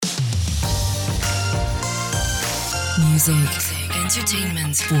Music,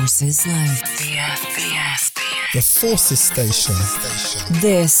 entertainment, Forces Live. BF. The Forces Station.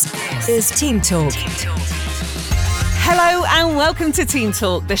 This is Team Talk. Hello and welcome to Team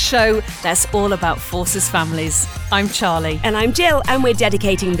Talk, the show that's all about Forces families. I'm Charlie. And I'm Jill, and we're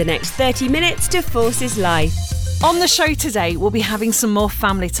dedicating the next 30 minutes to Forces Life. On the show today, we'll be having some more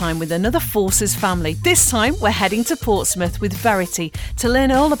family time with another Forces family. This time, we're heading to Portsmouth with Verity to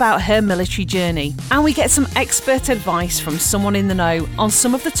learn all about her military journey. And we get some expert advice from someone in the know on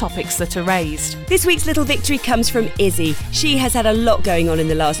some of the topics that are raised. This week's little victory comes from Izzy. She has had a lot going on in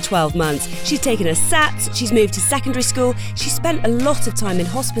the last 12 months. She's taken her SATs, she's moved to secondary school, she's spent a lot of time in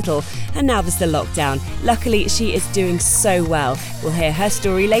hospital, and now there's the lockdown. Luckily, she is doing so well. We'll hear her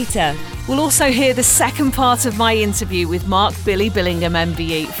story later. We'll also hear the second part of my interview with Mark Billy Billingham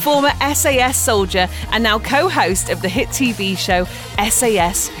MBE, former SAS soldier and now co-host of the hit TV show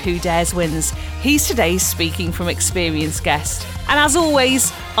SAS Who Dares Wins. He's today's Speaking from Experience guest. And as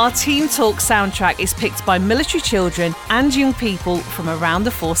always, our Team Talk soundtrack is picked by military children and young people from around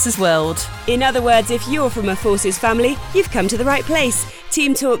the Forces world. In other words, if you're from a Forces family, you've come to the right place.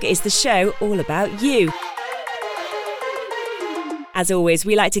 Team Talk is the show all about you. As always,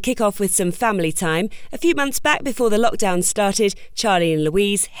 we like to kick off with some family time. A few months back, before the lockdown started, Charlie and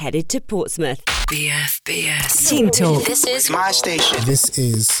Louise headed to Portsmouth. BFBS. Team Talk. This is my station. This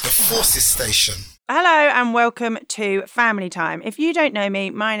is the Forces Station. Hello and welcome to Family Time. If you don't know me,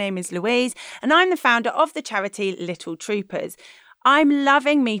 my name is Louise and I'm the founder of the charity Little Troopers. I'm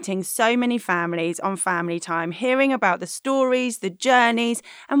loving meeting so many families on Family Time, hearing about the stories, the journeys,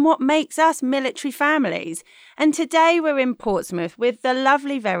 and what makes us military families. And today we're in Portsmouth with the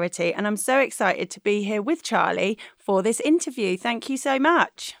lovely Verity, and I'm so excited to be here with Charlie for this interview. Thank you so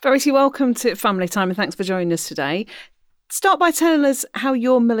much. Verity, welcome to Family Time and thanks for joining us today. Start by telling us how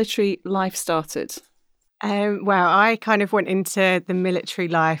your military life started. Well, I kind of went into the military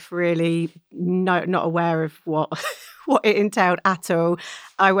life really not aware of what it entailed at all.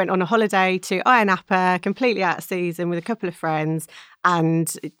 I went on a holiday to Ayia Napa, completely out of season with a couple of friends,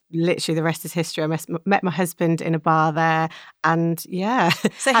 and literally the rest is history. I met my husband in a bar there, and yeah.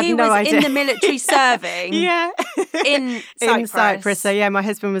 So he was in the military serving in Cyprus. So yeah, my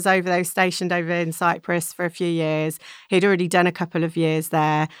husband was over there, was stationed over in Cyprus for a few years. He'd already done a couple of years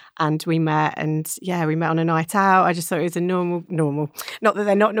there, and we met, and yeah, we met on a night out. I just thought it was a normal, not that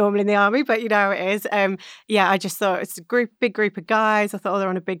they're not normal in the army, but you know how it is. I just thought it's a big group of guys. I thought,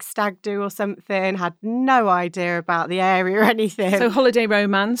 they're on a big stag do or something. Had no idea about the area or anything. So holiday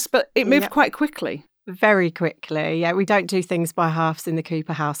romance, but it moved quite quickly. Very quickly, yeah. We don't do things by halves in the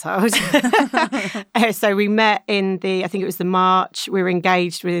Cooper household. So we met in I think it was the March. We were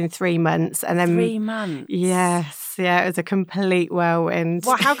engaged within 3 months. And then 3 months? Yes, yeah, it was a complete whirlwind.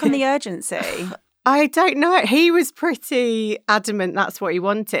 Well, how come the urgency? I don't know. He was pretty adamant that's what he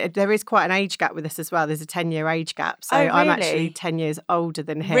wanted. There is quite an age gap with us as well. There's a 10-year age gap. So really? I'm actually 10 years older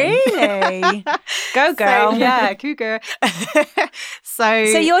than him. Really? Go girl. So, yeah, cougar. So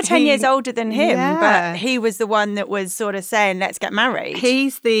you're 10 years older than him, yeah. But he was the one that was sort of saying, let's get married.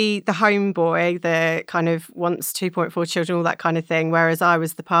 He's the homeboy that kind of wants 2.4 children, all that kind of thing. Whereas I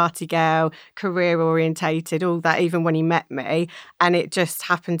was the party girl, career orientated, all that, even when he met me. And it just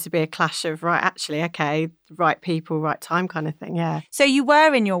happened to be a clash of, okay, right people, right time kind of thing, yeah. So you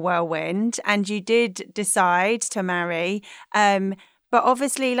were in your whirlwind and you did decide to marry. But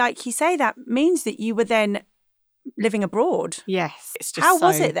obviously, like you say, that means that you were then living abroad. Yes. It's just How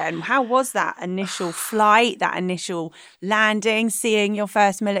was it then? How was that initial flight, that initial landing, seeing your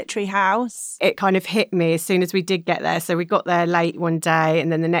first military house? It kind of hit me as soon as we did get there. So we got there late one day,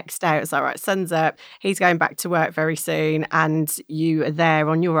 and then the next day it was like, right, sun's up. He's going back to work very soon, and you are there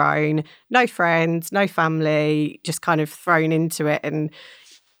on your own. No friends, no family, just kind of thrown into it. And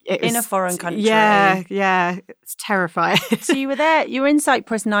it was, in a foreign country. Yeah. It's terrifying. So you were there, you were in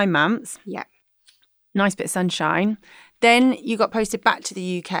Cyprus 9 months. Yeah. Nice bit of sunshine. Then you got posted back to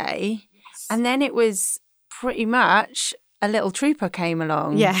the UK. And then it was pretty much a little trooper came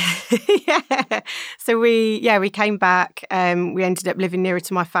along. Yeah. Yeah. So we came back. We ended up living nearer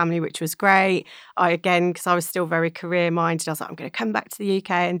to my family, which was great. Because I was still very career minded, I was like, I'm going to come back to the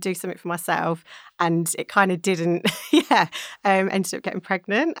UK and do something for myself. And it kind of didn't, ended up getting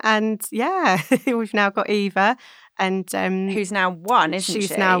pregnant. And we've now got Eva. And who's now 1, isn't she?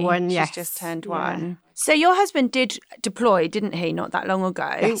 She's now 1, yes. She's just turned 1. So your husband did deploy, didn't he, not that long ago?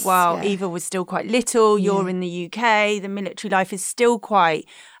 Yes, while Eva was still quite little. You're in the UK. The military life is still quite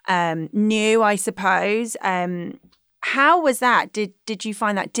new, I suppose. How was that? Did you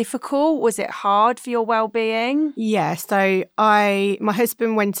find that difficult? Was it hard for your well-being? Yeah, so my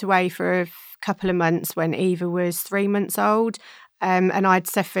husband went away for a couple of months when Eva was 3 months old. And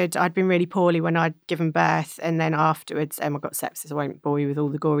I'd been really poorly when I'd given birth. And then afterwards, I got sepsis. I won't bore you with all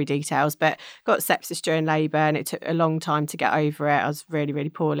the gory details, but got sepsis during labour, and it took a long time to get over it. I was really, really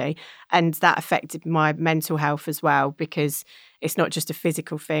poorly. And that affected my mental health as well, because it's not just a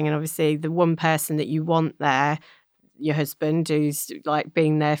physical thing. And obviously the one person that you want there, your husband, who's like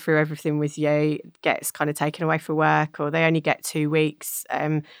being there through everything with you, gets kind of taken away for work, or they only get 2 weeks.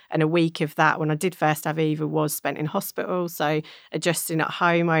 And a week of that, when I did first have Eva, was spent in hospital. So adjusting at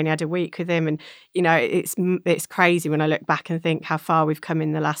home, I only had a week with him. And, you know, it's crazy when I look back and think how far we've come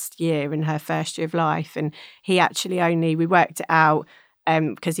in the last year, in her first year of life. And he actually we worked it out,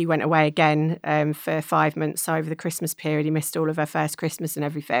 because he went away again for 5 months. So over the Christmas period, he missed all of her first Christmas and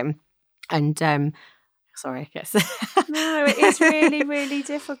everything. And sorry, I guess. No, it is really, really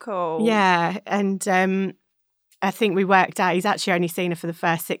difficult. Yeah. And I think we worked out he's actually only seen her for the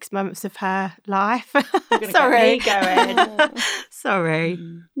first 6 months of her life. Sorry. Going. Sorry.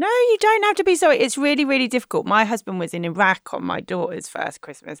 No, you don't have to be sorry. It's really, really difficult. My husband was in Iraq on my daughter's first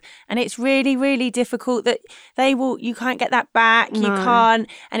Christmas, and it's really, really difficult that you can't get that back. No. You can't,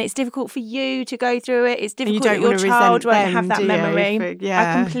 and it's difficult for you to go through it. It's difficult that your child won't have that memory.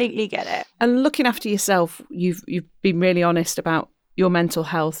 I completely get it. And looking after yourself, you've been really honest about your mental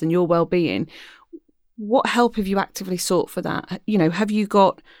health and your well-being. What help have you actively sought for that? You know, have you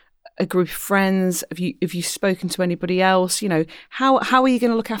got a group of friends? Have you spoken to anybody else? You know, how are you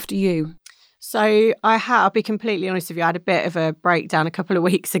going to look after you? So I'll be completely honest with you, I had a bit of a breakdown a couple of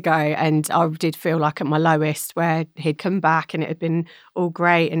weeks ago, and I did feel like at my lowest, where he'd come back and it had been all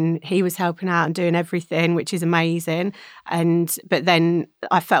great and he was helping out and doing everything, which is amazing. But then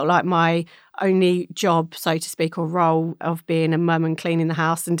I felt like my only job, so to speak, or role of being a mum and cleaning the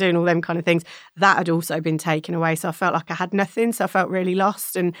house and doing all them kind of things, that had also been taken away. So I felt like I had nothing. So I felt really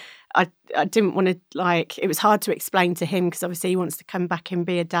lost, and I didn't want to, it was hard to explain to him, because obviously he wants to come back and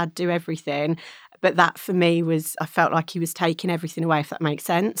be a dad, do everything. But that for me I felt like he was taking everything away, if that makes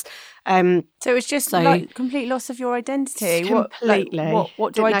sense. So it was just like complete loss of your identity. Completely.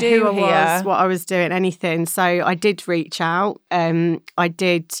 What do I do here? What I was doing, anything. So I did reach out.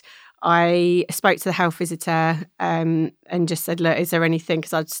 I spoke to the health visitor and just said, look, is there anything?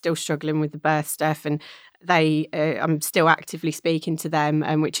 Because I was still struggling with the birth stuff, and I'm still actively speaking to them,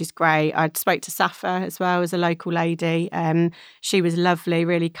 which is great. I spoke to Safa as well, as a local lady. She was lovely,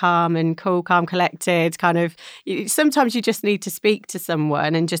 really calm and cool, calm, collected. Kind of, sometimes you just need to speak to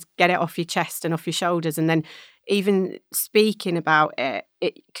someone and just get it off your chest and off your shoulders, and then even speaking about it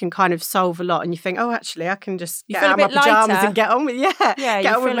can kind of solve a lot. And you think, oh, actually, I can just get out of my pajamas and get on with get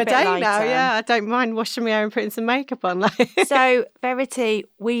on with my day now. Yeah, I don't mind washing my hair and putting some makeup on. So, Verity,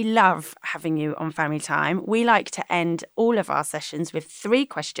 we love having you on Family Time. We like to end all of our sessions with 3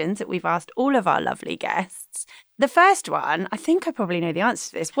 questions that we've asked all of our lovely guests. The first one, I think I probably know the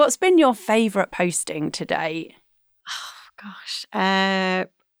answer to this. What's been your favourite posting to date? Oh, gosh.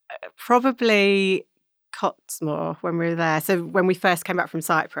 Probably Cottesmore, when we were there. So when we first came back from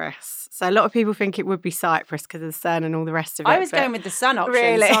Cyprus. So a lot of people think it would be Cyprus because of the sun and all the rest of it. I was going with the sun option,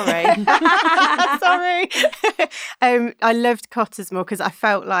 really? Sorry. Sorry. I loved Cottesmore because I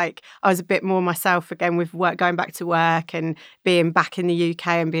felt like I was a bit more myself again with work, going back to work and being back in the UK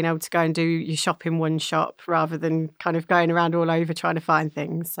and being able to go and do your shop in one shop rather than kind of going around all over trying to find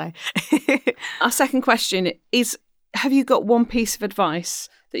things. So our second question is, have you got one piece of advice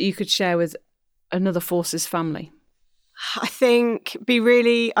that you could share with another Forces family? I think be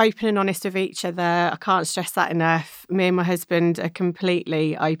really open and honest with each other. I can't stress that enough. Me and my husband are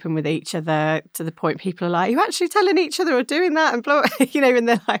completely open with each other, to the point people are like, are you actually telling each other or doing that? And blah, and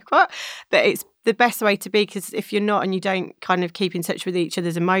they're like, what? But it's the best way to be, because if you're not and you don't kind of keep in touch with each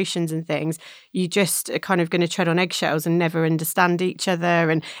other's emotions and things, you just are kind of going to tread on eggshells and never understand each other.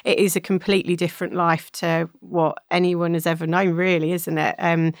 And it is a completely different life to what anyone has ever known, really, isn't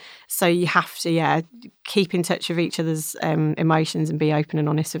it? So you have to, keep in touch with each other's emotions and be open and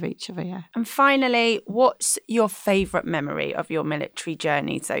honest with each other, yeah. And finally, what's your favourite memory of your military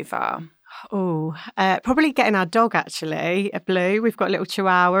journey so far? Oh, probably getting our dog, actually, a Blue. We've got a little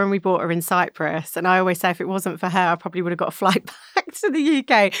Chihuahua and we bought her in Cyprus. And I always say if it wasn't for her, I probably would have got a flight back to the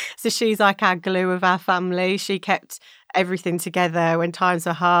UK. So she's like our glue of our family. She kept everything together when times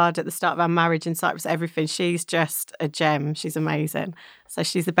were hard at the start of our marriage in Cyprus, everything. She's just a gem. She's amazing. So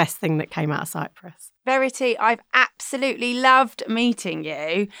she's the best thing that came out of Cyprus. Verity, I've absolutely loved meeting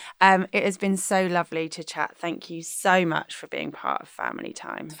you. It has been so lovely to chat. Thank you so much for being part of Family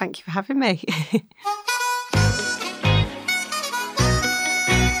Time. Thank you for having me.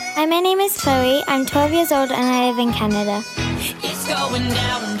 Hi, my name is Chloe. I'm 12 years old and I live in Canada. It's going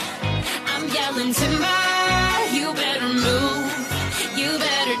down. I'm yelling timber. You better move. You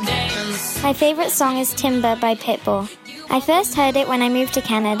better dance. My favourite song is Timber by Pitbull. I first heard it when I moved to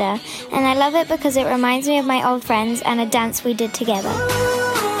Canada, and I love it because it reminds me of my old friends and a dance we did together.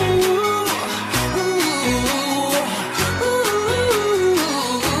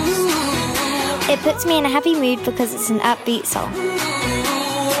 It puts me in a happy mood because it's an upbeat song.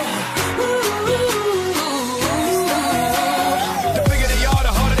 The bigger they are,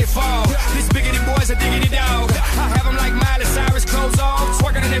 the harder they fall. These biggity boys are diggity dog. I have them like Miley Cyrus, clothes off,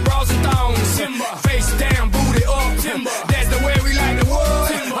 twerking in their bras and thongs. Face down, booty up. That's the way we like the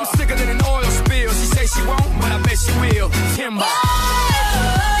world. I'm sicker than an oil spill. She say she won't, but I bet she will. Timber.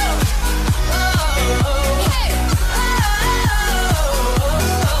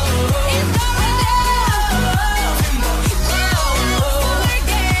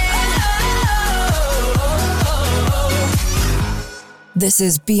 This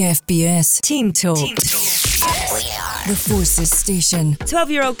is BFBS Team Talk. The Forces Station.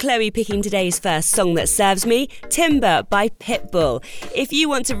 12-year-old Chloe picking today's first song that serves me, Timber by Pitbull. If you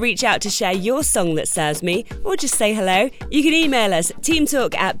want to reach out to share your song that serves me, or just say hello, you can email us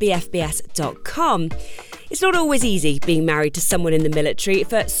teamtalk@bfbs.com. It's not always easy being married to someone in the military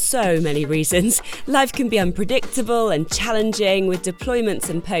for so many reasons. Life can be unpredictable and challenging with deployments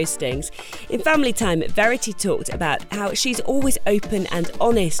and postings. In Family Time, Verity talked about how she's always open and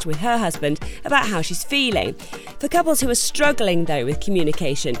honest with her husband about how she's feeling. For couples who are struggling, though, with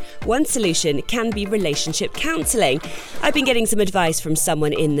communication, one solution can be relationship counselling. I've been getting some advice from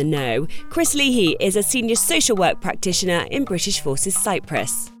someone in the know. Chris Leahy is a senior social work practitioner in British Forces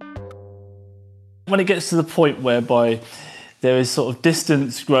Cyprus. When it gets to the point whereby there is sort of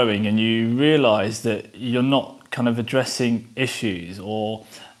distance growing and you realise that you're not kind of addressing issues, or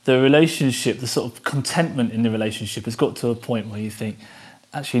the relationship, the sort of contentment in the relationship has got to a point where you think,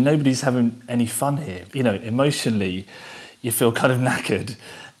 actually, nobody's having any fun here. You know, emotionally, you feel kind of knackered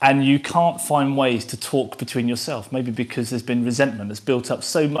and you can't find ways to talk between yourself, maybe because there's been resentment that's built up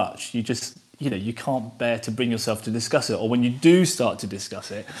so much, you can't bear to bring yourself to discuss it. Or when you do start to discuss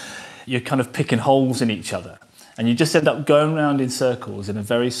it, you're kind of picking holes in each other and you just end up going around in circles in a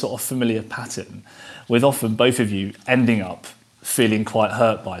very sort of familiar pattern, with often both of you ending up feeling quite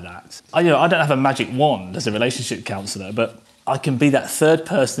hurt by that. I don't have a magic wand as a relationship counsellor, but I can be that third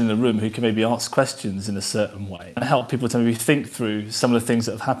person in the room who can maybe ask questions in a certain way and help people to maybe think through some of the things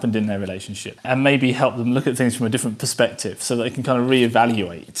that have happened in their relationship, and maybe help them look at things from a different perspective so that they can kind of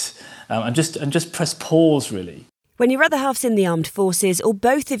reevaluate and just press pause, really. When your other half's in the armed forces or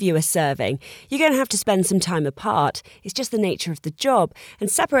both of you are serving, you're going to have to spend some time apart. It's just the nature of the job, and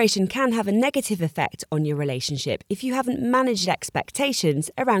separation can have a negative effect on your relationship if you haven't managed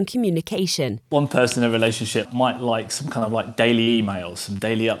expectations around communication. One person in a relationship might like some kind of like daily emails, some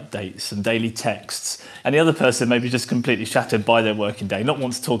daily updates, some daily texts, and the other person may be just completely shattered by their working day, not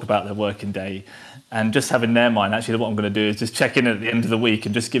want to talk about their working day, and just have in their mind, actually, what I'm going to do is just check in at the end of the week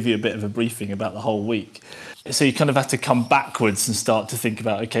and just give you a bit of a briefing about the whole week. So you kind of have to come backwards and start to think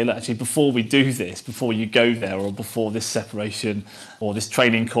about, okay, look, actually, before we do this, before you go there, or before this separation or this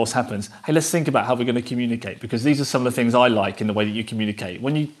training course happens, hey, let's think about how we're going to communicate, because these are some of the things I like in the way that you communicate.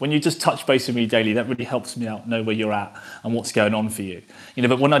 When you just touch base with me daily, that really helps me out, know where you're at and what's going on for you.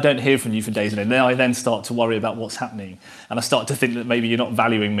 But when I don't hear from you for days and then I then start to worry about what's happening, and I start to think that maybe you're not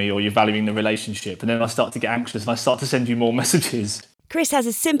valuing me or you're valuing the relationship, and then I start to get anxious and I start to send you more messages. Chris has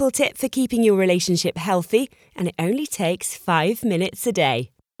a simple tip for keeping your relationship healthy, and it only takes 5 minutes a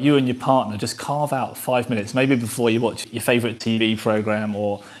day. You and your partner just carve out 5 minutes, maybe before you watch your favourite TV programme,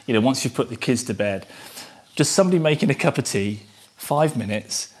 or once you've put the kids to bed, just somebody making a cup of tea, 5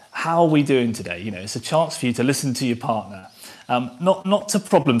 minutes. How are we doing today? It's a chance for you to listen to your partner, not to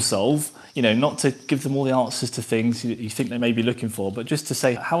problem solve, not to give them all the answers to things you think they may be looking for, but just to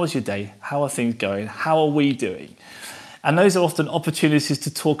say, how was your day? How are things going? How are we doing? And those are often opportunities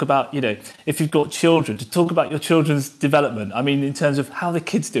to talk about, if you've got children, to talk about your children's development. I mean, in terms of how the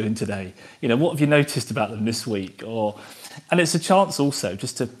kids doing today, what have you noticed about them this week? And it's a chance also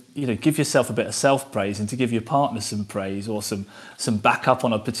just to, give yourself a bit of self-praise and to give your partner some praise or some backup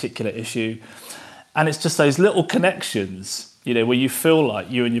on a particular issue. And it's just those little connections, where you feel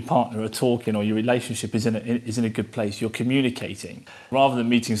like you and your partner are talking, or your relationship is in a good place, you're communicating, rather than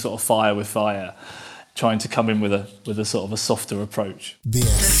meeting sort of fire with fire, trying to come in with a sort of a softer approach. The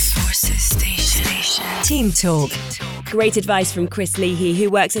Forces Station. Team Talk. Great advice from Chris Leahy,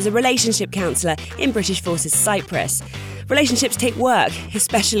 who works as a relationship counsellor in British Forces Cyprus. Relationships take work,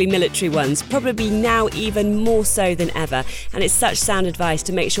 especially military ones, probably now even more so than ever. And it's such sound advice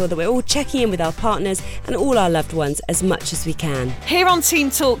to make sure that we're all checking in with our partners and all our loved ones as much as we can. Here on Team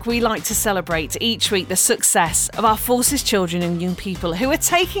Talk, we like to celebrate each week the success of our forces children and young people who are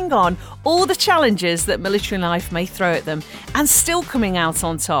taking on all the challenges that military life may throw at them and still coming out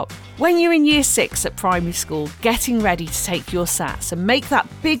on top. When you're in year 6 at primary school, getting ready to take your SATs and make that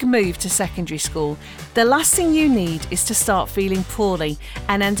big move to secondary school, the last thing you need is to start feeling poorly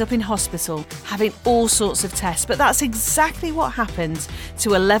and end up in hospital having all sorts of tests. But that's exactly what happened to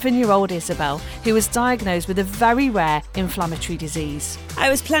 11-year-old Isabel, who was diagnosed with a very rare inflammatory disease. I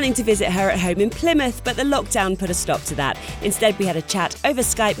was planning to visit her at home in Plymouth, but the lockdown put a stop to that. Instead, we had a chat over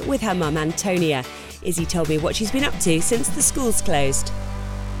Skype with her mum, Antonia. Izzy told me what she's been up to since the school's closed.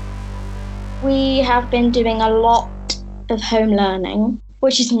 We have been doing a lot of home learning,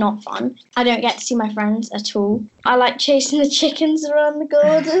 which is not fun. I don't get to see my friends at all. I like chasing the chickens around the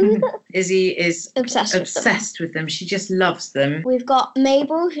garden. Izzy is obsessed with them. She just loves them. We've got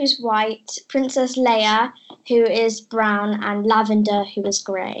Mabel, who's white, Princess Leia, who is brown, and Lavender, who is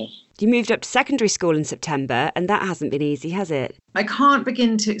grey. You moved up to secondary school in September, and that hasn't been easy, has it? I can't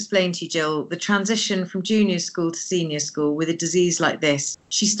begin to explain to you, Jill, the transition from junior school to senior school with a disease like this.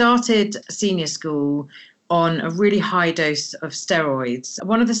 She started senior school on a really high dose of steroids.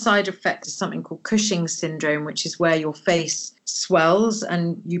 One of the side effects is something called Cushing's syndrome, which is where your face swells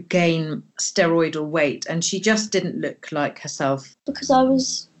and you gain steroidal weight. And she just didn't look like herself. Because I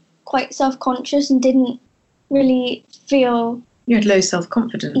was quite self-conscious and didn't really feel... You had low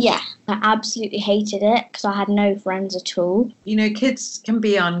self-confidence. Yeah, I absolutely hated it because I had no friends at all. You know, kids can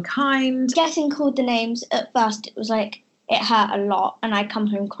be unkind. Getting called the names, at first it was like, it hurt a lot and I come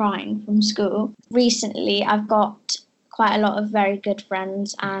home crying from school. Recently, I've got quite a lot of very good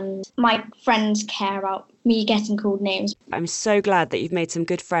friends and my friends care about me getting called names. I'm so glad that you've made some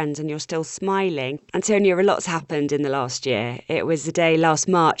good friends and you're still smiling. Antonia, a lot's happened in the last year. It was the day last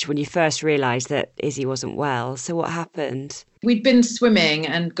March when you first realised that Izzy wasn't well. So what happened? We'd been swimming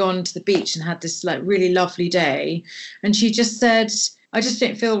and gone to the beach and had this really lovely day. And she just said, I just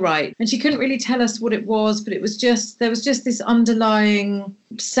don't feel right. And she couldn't really tell us what it was, but there was just this underlying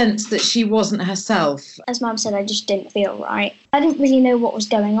sense that she wasn't herself. As Mum said, I just didn't feel right. I didn't really know what was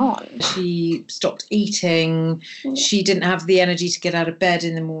going on. She stopped eating. She didn't have the energy to get out of bed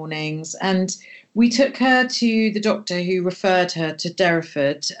in the mornings. And we took her to the doctor who referred her to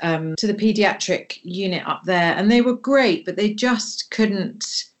Derriford, to the paediatric unit up there. And they were great, but they just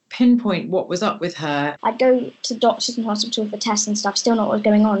couldn't pinpoint what was up with her. I'd go to doctors and hospital for tests and stuff, still not what was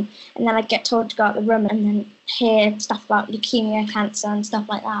going on. And then I'd get told to go out the room and then hear stuff about leukemia, cancer and stuff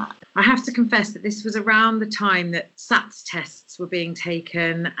like that. I have to confess that this was around the time that SATs tests were being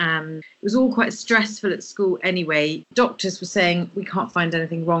taken. It was all quite stressful at school anyway. Doctors were saying, we can't find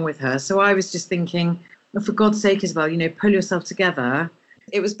anything wrong with her. So I was just thinking, oh, for God's sake, Isabel, pull yourself together.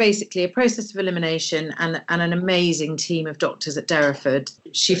 It was basically a process of elimination and an amazing team of doctors at Derriford.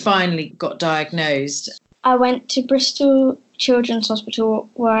 She finally got diagnosed. I went to Bristol Children's Hospital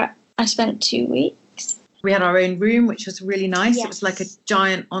where I spent 2 weeks. We had our own room, which was really nice. Yes. It was like a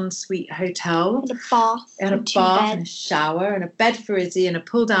giant ensuite hotel. And a bath. It had a bath and a shower and a bed for Izzy and a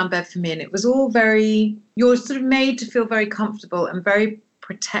pull-down bed for me. And it was all you're sort of made to feel very comfortable and very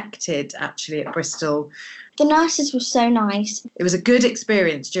protected, actually, at Bristol. The nurses were so nice. It was a good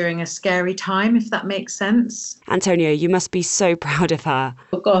experience during a scary time, if that makes sense. Antonia, you must be so proud of her.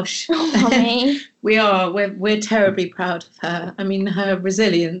 Oh, gosh. Mommy. We are. We're terribly proud of her. I mean, her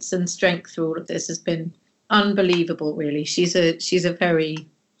resilience and strength through all of this has been unbelievable, really. She's a very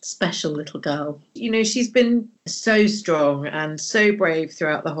special little girl. She's been so strong and so brave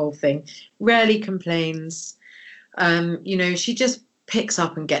throughout the whole thing. Rarely complains. She just picks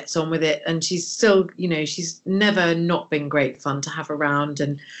up and gets on with it, and she's still, she's never not been great fun to have around,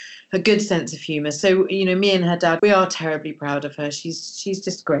 and a good sense of humour. So, me and her dad, we are terribly proud of her. She's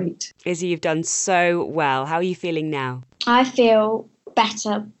just great. Izzy, you've done so well. How are you feeling now? I feel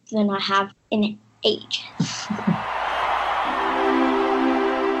better than I have in ages.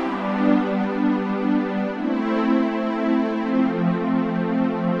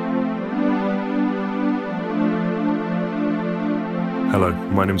 Hello,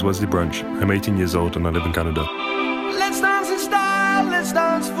 my name's Wesley Branch. I'm 18 years old and I live in Canada. Let's dance in style, let's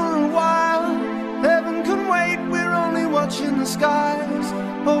dance for a while. Heaven can wait, we're only watching the skies.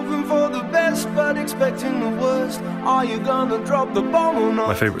 Hoping for the best, but expecting the worst. Are you gonna drop the bomb or not?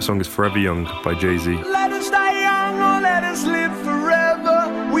 My favourite song is Forever Young by Jay-Z. Let us die young or let us live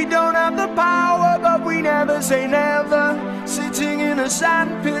forever. We We don't have the power, but we never say never. Sitting in a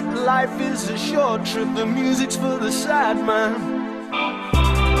sandpit, life is a short trip. The music's for the sad man.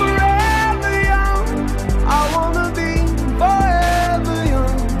 Forever young, I wanna be forever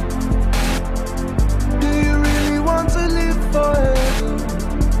young. Do you really want to live forever?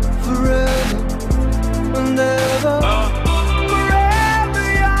 Forever and ever. Forever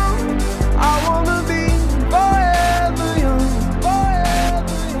young, I wanna be forever young. Forever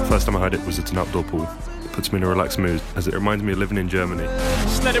young. First time I heard it was at an outdoor pool. It puts me in a relaxed mood as it reminds me of living in Germany.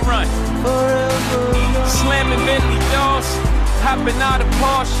 Just let it run. Slamming Bentley doors, hopping out of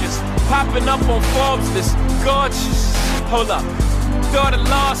Porsches, popping up on Forbes list, gorgeous. Hold up, thought I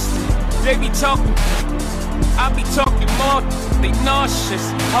lost it. They be talking, I be talking more. They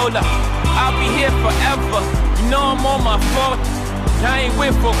nauseous. Hold up, I'll be here forever. You know I'm on my fourth. I ain't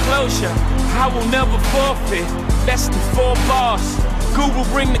with foreclosure. I will never forfeit. Less than 4 bars. Google,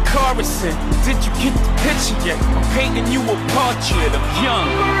 bring the chorus in. Did you get the picture yet? I'm painting you a portrait of young.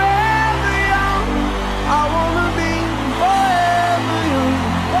 Forever young, I wanna be forever young.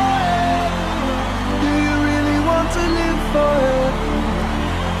 Forever. Do you really want to live forever?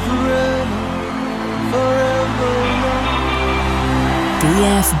 Forever, forever young.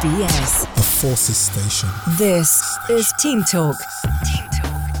 BFBS. The Forces Station. This is Team Talk.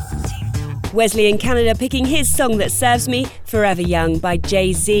 Wesley in Canada picking his song that serves me, Forever Young by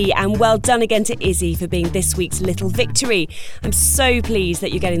Jay-Z. And well done again to Izzy for being this week's little victory. I'm so pleased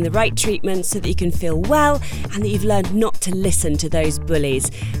that you're getting the right treatment so that you can feel well and that you've learned not to listen to those bullies.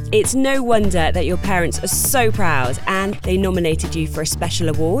 It's no wonder that your parents are so proud and they nominated you for a special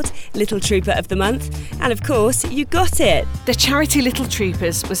award, Little Trooper of the Month. And of course, you got it. The charity Little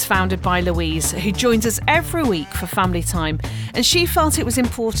Troopers was founded by Louise, who joins us every week for family time, and she felt it was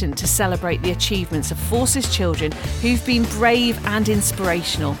important to celebrate the achievements of Forces children who've been brave and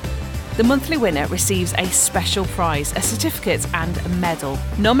inspirational. The monthly winner receives a special prize, a certificate and a medal.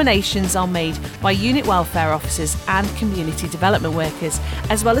 Nominations are made by unit welfare officers and community development workers,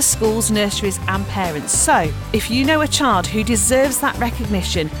 as well as schools, nurseries and parents. So, if you know a child who deserves that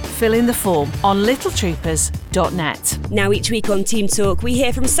recognition, fill in the form on littletroopers.net. Now each week on Team Talk, we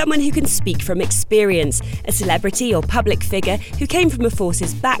hear from someone who can speak from experience, a celebrity or public figure who came from a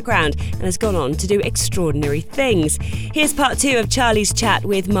Forces background and has gone on to do extraordinary things. Here's part 2 of Charlie's chat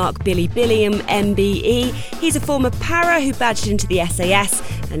with Mark Billy Billingham, MBE. He's a former para who badged into the SAS,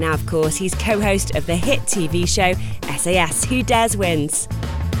 and now, of course, he's co-host of the hit TV show SAS Who Dares Wins.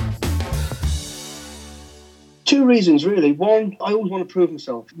 2 reasons, really. One, I always want to prove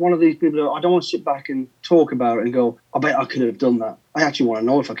myself. One of these people, I don't want to sit back and talk about it and go, I bet I could have done that. I actually want to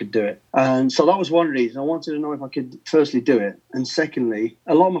know if I could do it. And so that was one reason. I wanted to know if I could firstly do it. And secondly,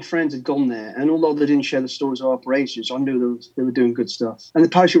 a lot of my friends had gone there. And although they didn't share the stories of operations, I knew they were doing good stuff. And the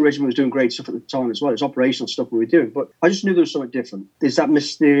parachute regiment was doing great stuff at the time as well. It was operational stuff we were doing. But I just knew there was something different. There's that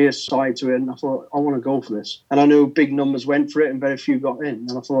mysterious side to it. And I thought, I want to go for this. And I knew big numbers went for it and very few got in.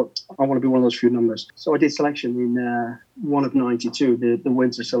 And I thought, I want to be one of those few numbers. So I did selection in one of 92, the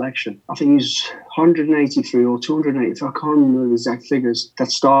winter selection. I think it was 183 or 283. I can't remember the exact figures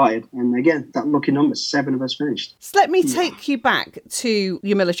that started. And again, that lucky number, 7 of us finished. So let me take you back to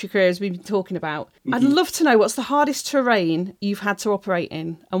your military career, as we've been talking about. I'd love to know what's the hardest terrain you've had to operate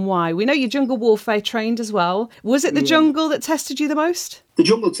in and why. We know you're jungle warfare trained as well. Was it the jungle that tested you the most? The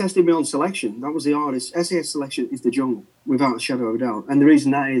jungle tested me on selection. That was the hardest. SAS selection is the jungle, without a shadow of a doubt. And the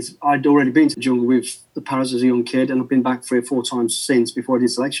reason that is, I'd already been to the jungle with the paras as a young kid, and I've been back 3 or 4 times since before I did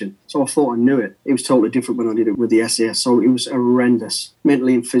selection. So I thought I knew it. It was totally different when I did it with the SAS. So it was horrendous,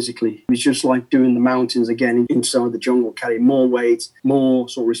 mentally and physically. It was just like doing the mountains again inside the jungle, carrying more weight, more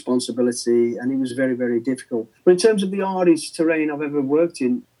sort of responsibility, and it was very, very difficult. But in terms of the hardest terrain I've ever worked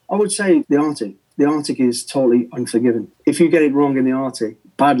in, I would say the Arctic. The Arctic is totally unforgiving. If you get it wrong in the Arctic,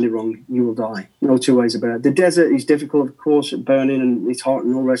 badly wrong, you will die. No 2 ways about it. The desert is difficult, of course, burning and it's hot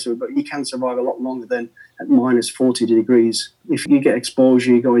and all the rest of it, but you can survive a lot longer than at minus 40 degrees. If you get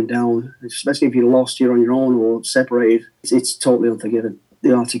exposure, you're going down, especially if you're lost, you're on your own or separated, it's totally unforgiving.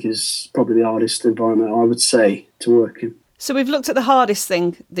 The Arctic is probably the hardest environment, I would say, to work in. So we've looked at the hardest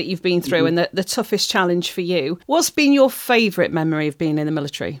thing that you've been through and the toughest challenge for you. What's been your favourite memory of being in the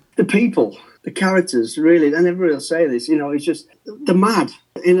military? The people, the characters, really. And everybody will say this, it's just, they're mad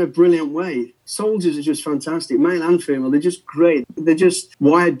in a brilliant way. Soldiers are just fantastic, male and female. They're just great. They're just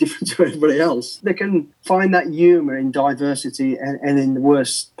wired different to everybody else. They can find that humour in diversity and in the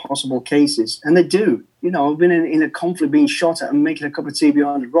worst possible cases. And they do. I've been in a conflict being shot at and making a cup of tea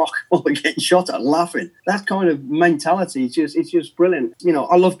behind a rock while we're getting shot at, laughing. That kind of mentality, it's just brilliant.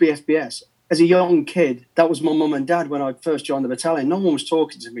 I love BFBS. as a young kid, that was my mum and dad when I first joined the battalion. No one was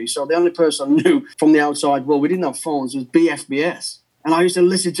talking to me. So the only person I knew from the outside world, we didn't have phones, was BFBS. And I used to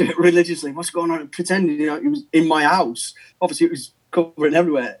listen to it religiously. What's going on? Pretending, it was in my house. Obviously, it was covering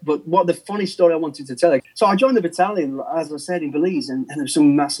everywhere. But what the funny story I wanted to tell you. So I joined the battalion, as I said, in Belize, and there were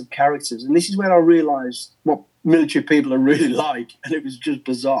some massive characters. And this is where I realised what military people are really like. And it was just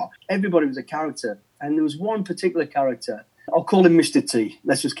bizarre. Everybody was a character. And there was one particular character. I'll call him Mr. T.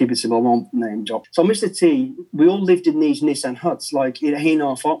 Let's just keep it simple. I won't name drop. So Mr. T, we all lived in these Nissan huts, like he and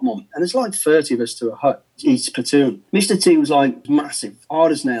our Opmum. And there's like 30 of us to a hut, each platoon. Mr. T was like massive,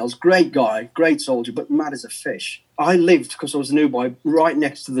 hard as nails, great guy, great soldier, but mad as a fish. I lived, because I was a new boy, right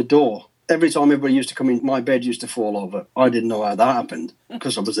next to the door. Every time everybody used to come in, my bed used to fall over. I didn't know how that happened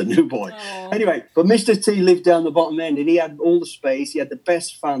because I was a new boy. Anyway, but Mr. T lived down the bottom end and he had all the space. He had the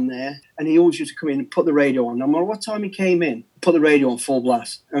best fan there and he always used to come in and put the radio on. No matter what time he came in, put the radio on full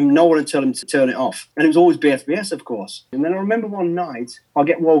blast and no one would tell him to turn it off. And it was always BFBS, of course. And then I remember one night, I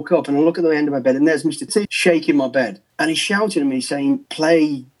get woke up and I look at the end of my bed and there's Mr. T shaking my bed. And he's shouting at me saying,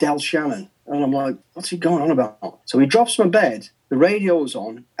 play Del Shannon. And I'm like, what's he going on about? So he drops my bed. The radio's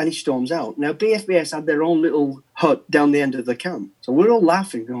on and he storms out. Now, BFBS had their own little hut down the end of the camp. So we're all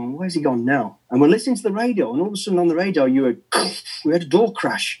laughing, going, where's he gone now? And we're listening to the radio, and all of a sudden on the radio, we had a door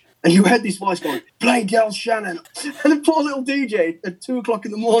crash. And you heard this voice going, play Del Shannon. And the poor little DJ at 2 o'clock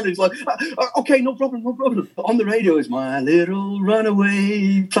in the morning is like, okay, no problem. But on the radio is my little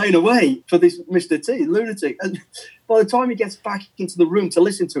runaway, playing away for this Mr. T, lunatic. And by the time he gets back into the room to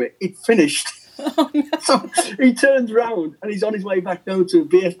listen to it, it finished. Oh, no. So he turns round and he's on his way back down to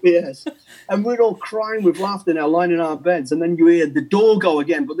BFBS and we're all crying with laughter now, lying in our beds, and then you hear the door go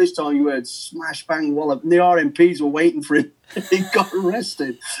again, but this time you heard smash bang wallop and the RMPs were waiting for him. He got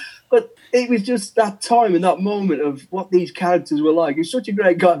arrested. But it was just that time and that moment of what these characters were like. He's such a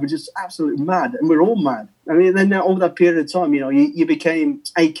great guy, but just absolutely mad. And we're all mad. I mean, then over that period of time, you became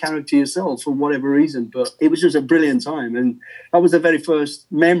a character yourself for whatever reason. But it was just a brilliant time. And that was the very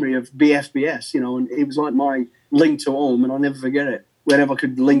first memory of BFBS, and it was like my link to home, and I'll never forget it. Whenever I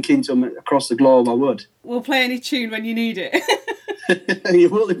could link into them across the globe, I would. We'll play any tune when you need it. You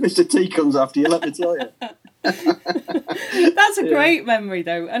will if Mr. T comes after you, let me tell you. That's a great memory,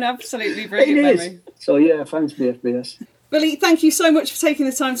 though. An absolutely brilliant memory. So, yeah, thanks, BFBS. Billy, thank you so much for taking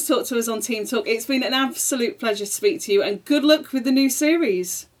the time to talk to us on Team Talk. It's been an absolute pleasure to speak to you, and good luck with the new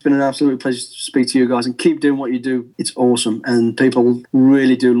series. It's been an absolute pleasure to speak to you guys, and keep doing what you do. It's awesome, and people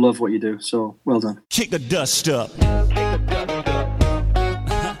really do love what you do, so well done. Kick the dust up.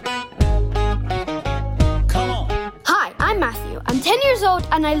 Hi, I'm Matthew. I'm 10 years old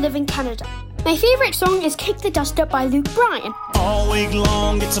and I live in Canada. My favourite song is Kick the Dust Up by Luke Bryan. All week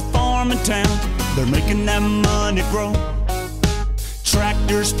long it's a farming town. They're making that money grow.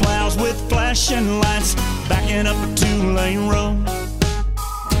 Tractors, plows with flashing lights, backing up a 2-lane road.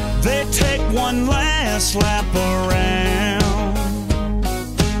 They take one last lap around.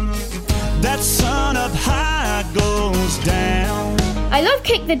 That sun up high goes down. I love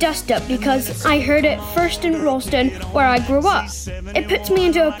Kick the Dust Up because I heard it first in Ralston, where I grew up. It puts me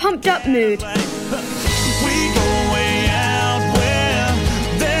into a pumped up mood. We go way out where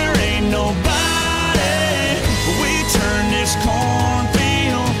there ain't nobody. We turn this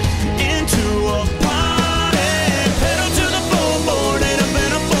cornfield into a party. Pedal to the floorboard, ain't up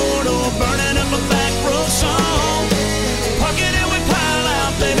in a photo, burning up a back row song. Pocket and we pile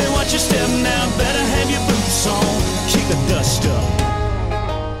out, baby, watch your step now, better have your boots on. Kick the dust up.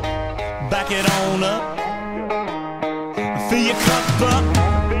 Back it on up. Fill your cup up.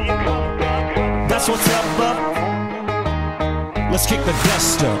 That's what's up. Let's kick the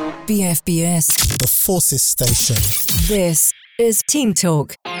dust up. BFBS. The Forces Station. This is Team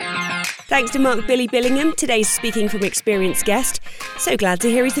Talk. Thanks to Mark Billy Billingham, today's Speaking from Experience guest. So glad to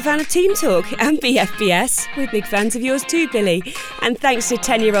hear he's a fan of Team Talk and BFBS. We're big fans of yours too, Billy. And thanks to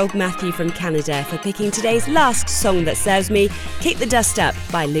 10-year-old Matthew from Canada for picking today's last song that serves me, Kick the Dust Up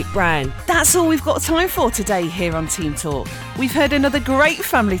by Luke Bryan. That's all we've got time for today here on Team Talk. We've heard another great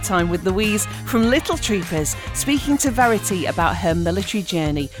family time with Louise from Little Troopers, speaking to Verity about her military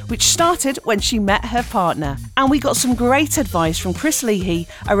journey, which started when she met her partner. And we got some great advice from Chris Leahy,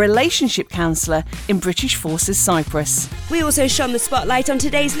 a relationship counsellor in British Forces Cyprus. We also shone the spotlight on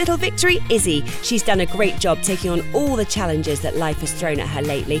today's little victory, Izzy. She's done a great job taking on all the challenges that life has thrown at her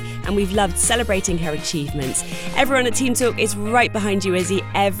lately, and we've loved celebrating her achievements. Everyone at Team Talk is right behind you, Izzy,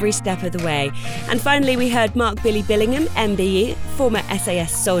 every step of the way. And finally, we heard Mark Billy Billingham, MBE, former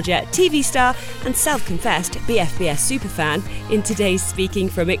SAS soldier, TV star, and self-confessed BFBS superfan in today's Speaking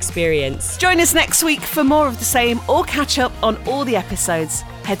from Experience. Join us next week for more of the same or catch up on all the episodes,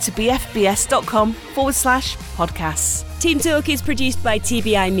 head to bfbs.com/podcasts. Team Talk is produced by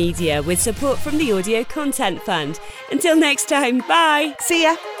TBI Media with support from the Audio Content Fund. Until next time, bye. See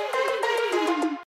ya.